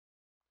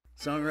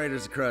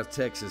Songwriters Across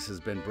Texas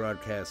has been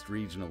broadcast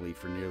regionally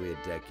for nearly a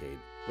decade.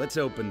 Let's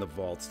open the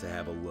vaults to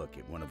have a look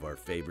at one of our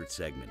favorite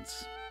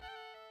segments.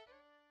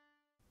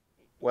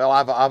 Well,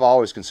 I've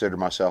always considered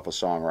myself a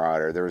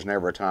songwriter. There was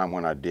never a time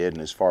when I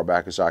didn't. As far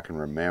back as I can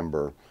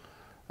remember,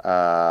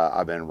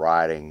 I've been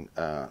writing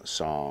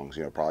songs,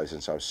 probably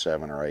since I was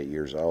 7 or 8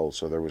 years old.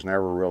 So there was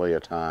never really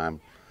a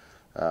time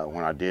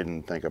when I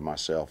didn't think of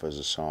myself as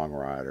a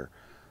songwriter.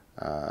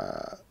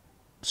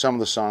 Some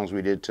of the songs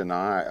we did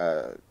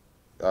tonight,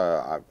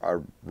 I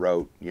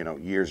wrote,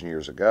 years and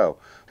years ago.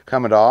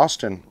 Coming to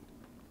Austin,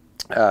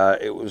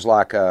 it was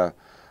like a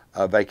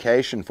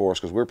vacation for us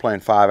because we were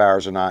playing 5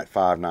 hours a night,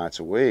 5 nights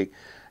a week,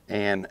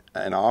 and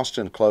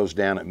Austin closed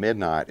down at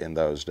midnight in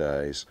those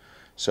days.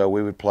 So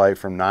we would play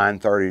from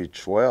 9:30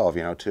 to 12,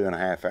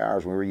 2.5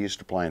 hours. We were used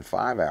to playing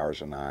 5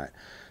 hours a night.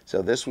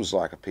 So this was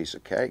like a piece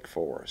of cake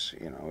for us.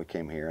 We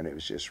came here and it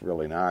was just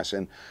really nice.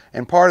 And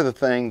part of the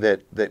thing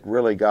that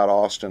really got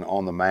Austin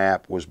on the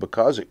map was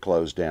because it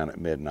closed down at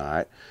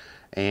midnight,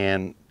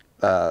 and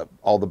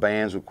all the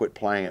bands would quit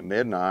playing at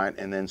midnight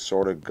and then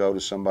sort of go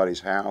to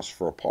somebody's house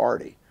for a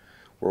party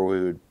where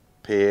we would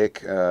pick,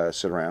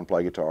 sit around,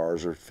 play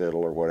guitars or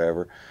fiddle or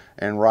whatever,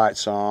 and write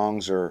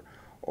songs or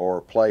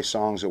play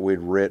songs that we'd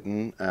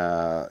written.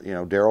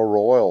 Darryl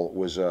Royal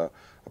was a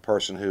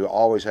person who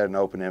always had an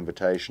open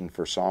invitation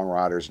for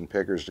songwriters and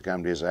pickers to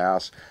come to his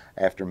house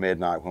after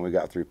midnight when we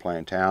got through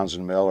playing.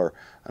 Townsend Miller,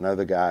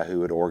 another guy who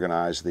would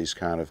organize these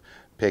kind of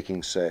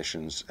picking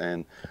sessions.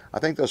 And I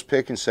think those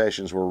picking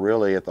sessions were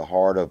really at the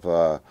heart of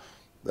the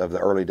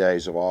early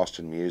days of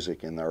Austin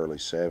music in the early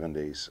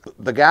 70s.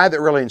 The guy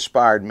that really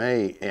inspired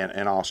me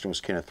in Austin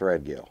was Kenneth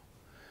Threadgill.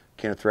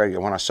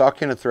 When I saw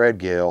Kenneth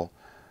Threadgill,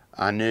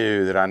 I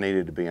knew that I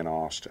needed to be in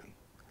Austin.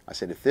 I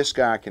said, if this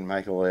guy can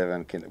make a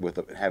living,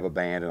 have a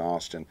band in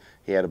Austin.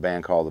 He had a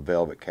band called the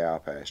Velvet Cow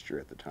Pasture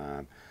at the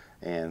time,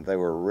 and they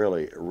were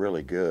really,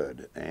 really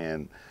good.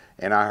 And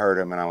I heard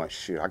him, and I went,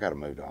 shoot, I got to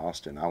move to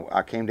Austin.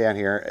 I came down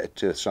here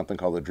to something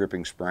called the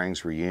Dripping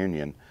Springs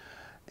Reunion,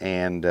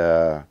 and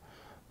I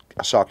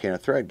saw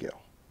Kenneth Threadgill.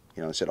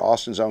 It said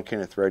Austin's own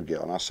Kenneth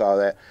Threadgill, and I saw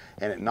that,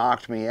 and it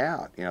knocked me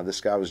out.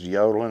 This guy was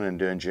yodeling and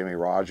doing Jimmy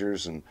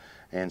Rogers, and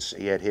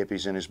he had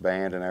hippies in his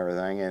band and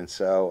everything, and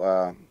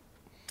so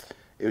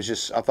it was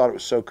just, I thought it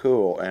was so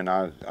cool, and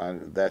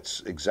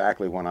that's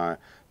exactly when I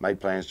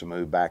made plans to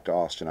move back to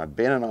Austin. I'd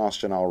been in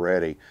Austin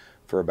already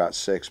for about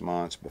 6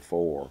 months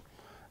before,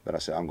 but I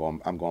said, I'm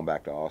going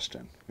back to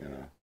Austin,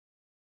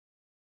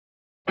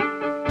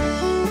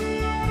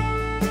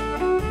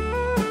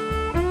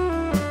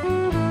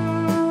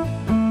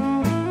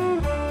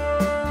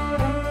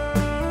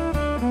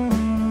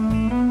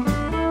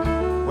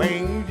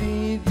 Where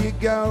did you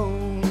go?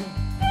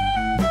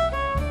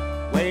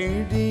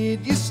 Where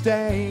did you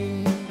stay?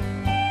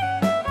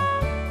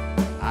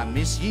 I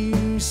miss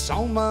you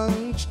so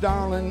much,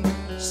 darling,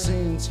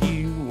 since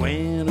you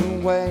went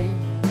away.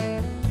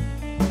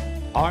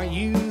 Are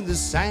you the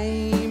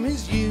same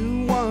as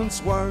you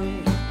once were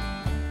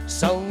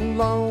so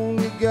long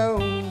ago?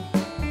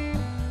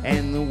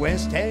 And the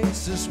West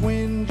Texas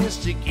wind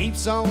just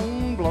keeps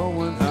on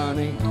blowing,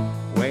 honey,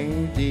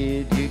 where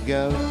did you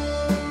go?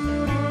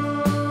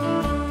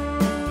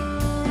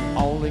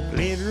 All the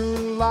glitter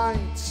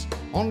lights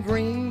on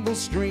Greenville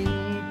Street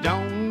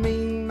don't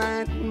mean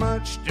that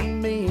much to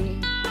me,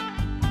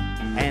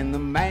 and the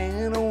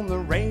man on the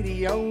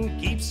radio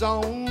keeps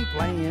on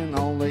playing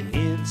all the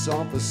hits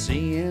off of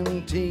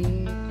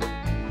CMT.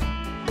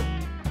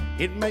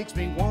 It makes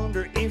me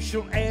wonder if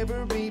she'll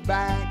ever be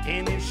back,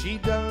 and if she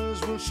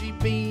does, will she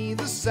be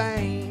the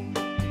same?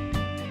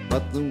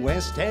 But the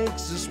West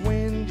Texas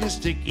wind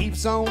just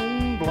keeps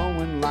on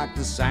blowing like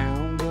the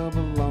sound of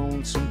a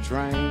lonesome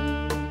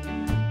train.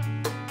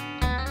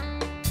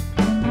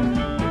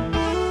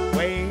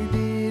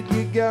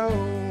 Go?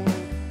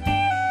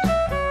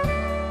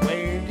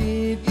 Where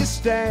did you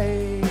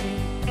stay?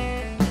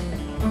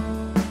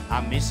 I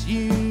miss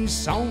you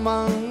so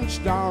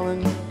much,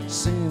 darling,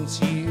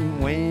 since you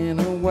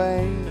went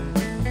away.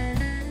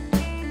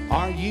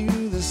 Are you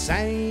the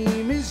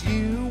same as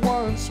you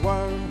once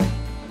were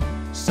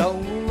so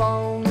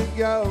long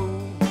ago?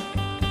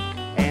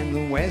 And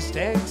the West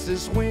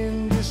Texas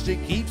wind just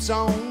keeps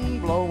on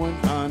blowing,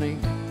 honey,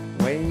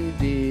 where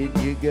did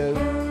you go?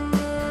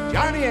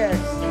 Johnny X.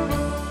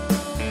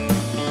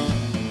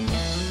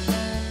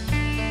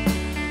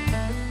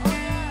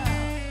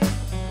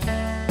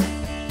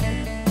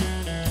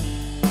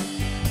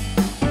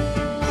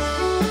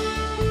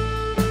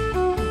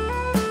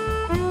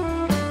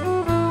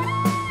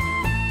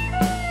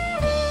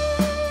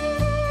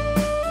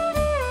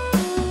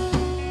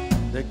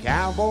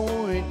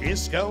 Cowboy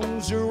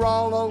discos are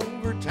all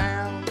over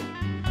town.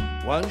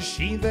 Was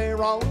she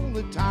there all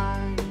the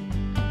time?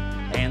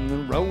 And the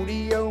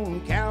rodeo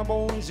and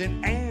cowboys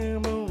in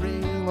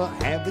Amarillo,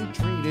 have they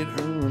treated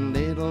her a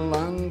little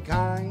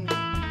unkind?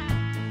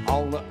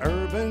 All the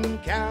urban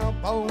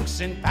cowpokes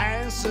in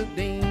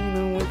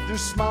Pasadena with their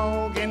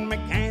smog and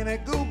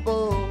mechanical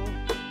bull,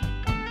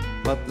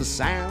 but the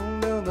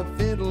sound of while the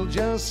fiddle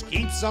just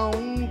keeps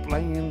on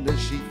playing.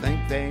 Does she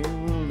think they're a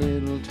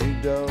little too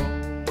dull?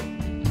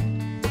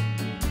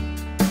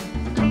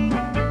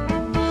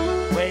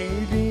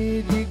 Where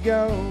did you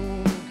go?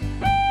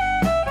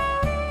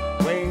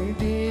 Where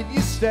did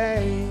you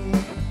stay?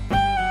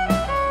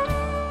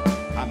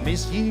 I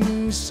miss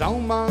you so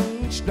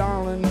much,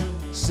 darling,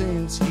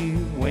 since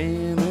you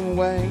went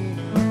away.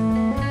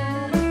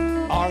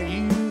 Are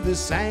you the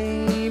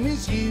same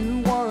as you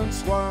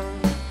once were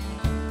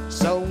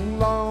so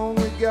long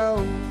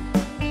ago?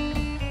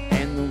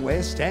 And the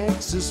West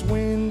Texas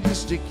wind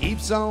just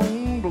keeps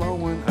on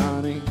blowing,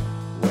 honey.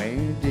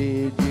 Where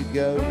did you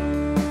go?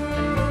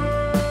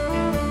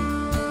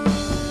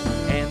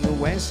 And the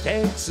West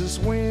Texas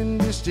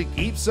wind just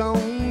keeps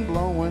on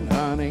blowing,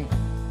 honey.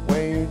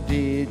 Where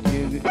did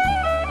you go?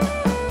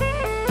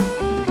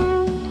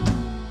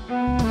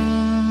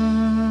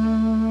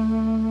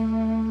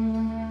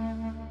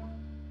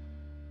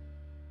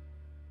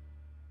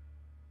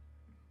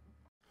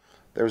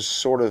 There's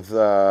sort of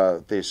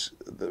the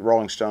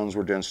Rolling Stones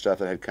were doing stuff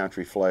that had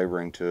country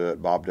flavoring to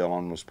it. Bob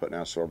Dylan was putting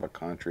out sort of a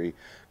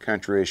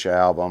countryish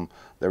album.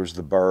 There was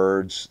the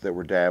Byrds that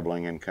were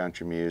dabbling in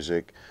country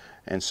music,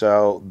 and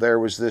so there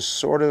was this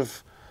sort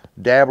of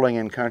dabbling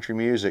in country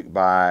music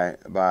by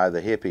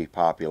the hippie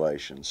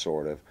population,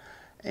 sort of.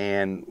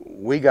 And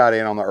we got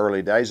in on the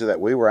early days of that.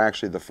 We were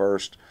actually the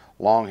first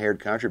long-haired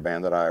country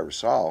band that I ever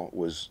saw.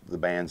 Was the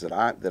bands that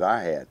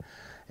I had.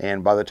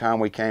 And by the time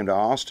we came to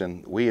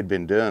Austin, we had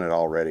been doing it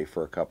already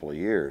for a couple of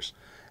years,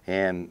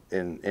 and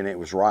it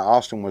was right.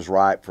 Austin was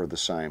ripe for the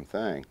same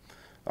thing.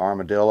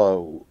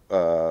 Armadillo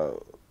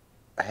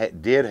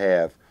did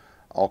have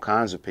all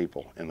kinds of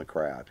people in the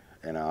crowd,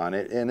 you know, and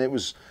it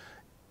was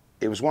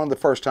one of the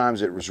first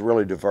times it was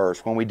really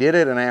diverse. When we did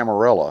it in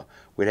Amarillo,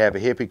 we'd have a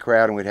hippie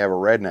crowd and we'd have a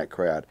redneck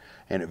crowd,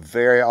 and it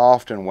very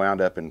often wound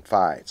up in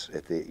fights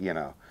at the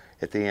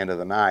end of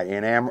the night.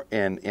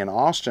 In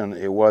Austin,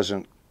 it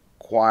wasn't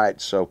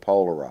quite so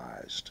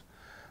polarized.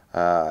 In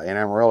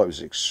Amarillo, it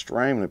was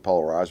extremely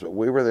polarized, but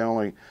we were the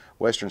only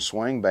Western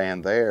swing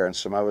band there, and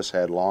some of us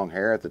had long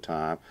hair at the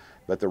time,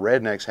 but the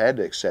Rednecks had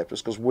to accept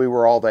us because we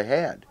were all they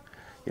had.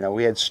 You know,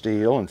 we had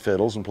steel and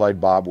fiddles and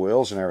played bob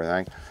wheels and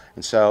everything,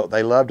 and so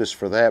they loved us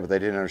for that, but they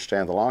didn't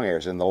understand the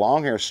Longhairs. And the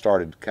Longhairs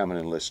started coming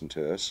and listening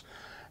to us,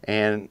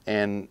 and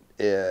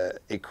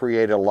it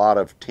created a lot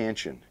of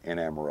tension in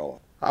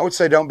Amarillo. I would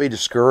say don't be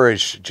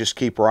discouraged, just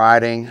keep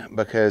writing,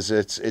 because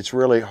it's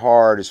really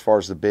hard as far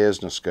as the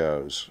business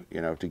goes,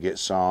 you know, to get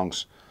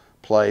songs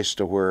placed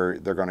to where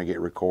they're going to get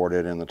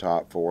recorded in the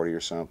top 40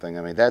 or something.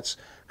 I mean, that's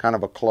kind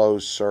of a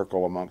closed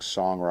circle amongst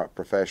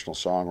professional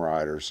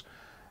songwriters.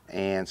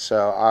 And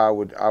so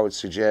I would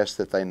suggest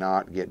that they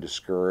not get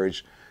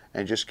discouraged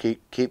and just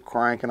keep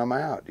cranking them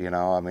out, you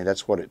know. I mean,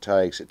 that's what it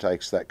takes. It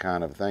takes that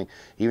kind of thing.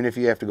 Even if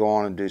you have to go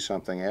on and do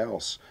something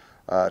else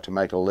to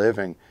make a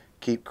living,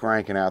 keep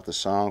cranking out the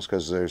songs,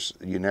 because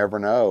you never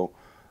know,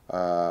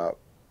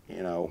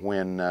 you know,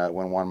 when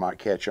one might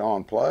catch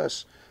on.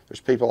 Plus,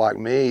 there's people like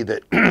me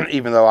that,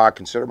 even though I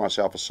consider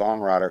myself a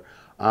songwriter,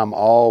 I'm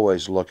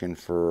always looking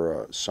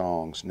for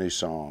new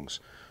songs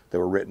that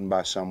were written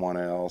by someone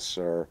else,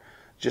 or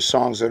just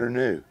songs that are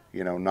new,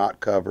 you know, not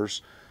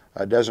covers.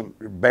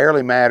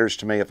 Barely matters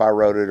to me if I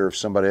wrote it or if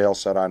somebody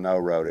else that I know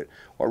wrote it.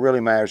 What really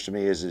matters to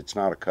me is it's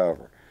not a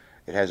cover.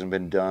 It hasn't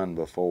been done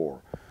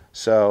before.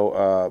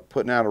 So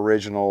putting out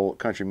original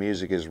country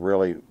music is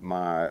really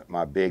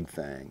my big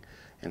thing,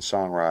 and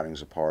songwriting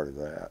is a part of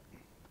that.